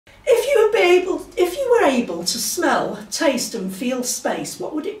if you were able to smell, taste and feel space,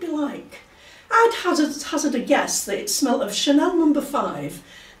 what would it be like? I'd hazard a guess that it smelt of Chanel No. 5,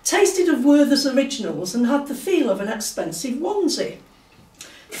 tasted of Werther's Originals and had the feel of an expensive onesie.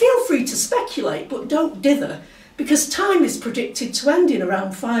 Feel free to speculate, but don't dither, because time is predicted to end in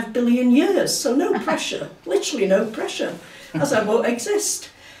around 5 billion years, so no pressure, literally no pressure, as I won't exist.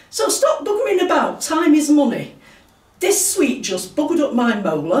 So stop buggering about, time is money. This sweet just buggered up my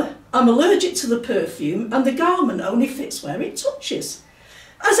molar, I'm allergic to the perfume, and the garment only fits where it touches.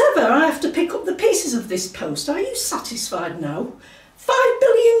 As ever, I have to pick up the pieces of this post. Are you satisfied now? 5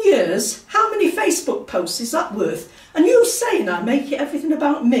 billion years? How many Facebook posts is that worth? And you saying I make it everything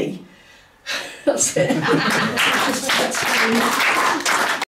about me? That's it.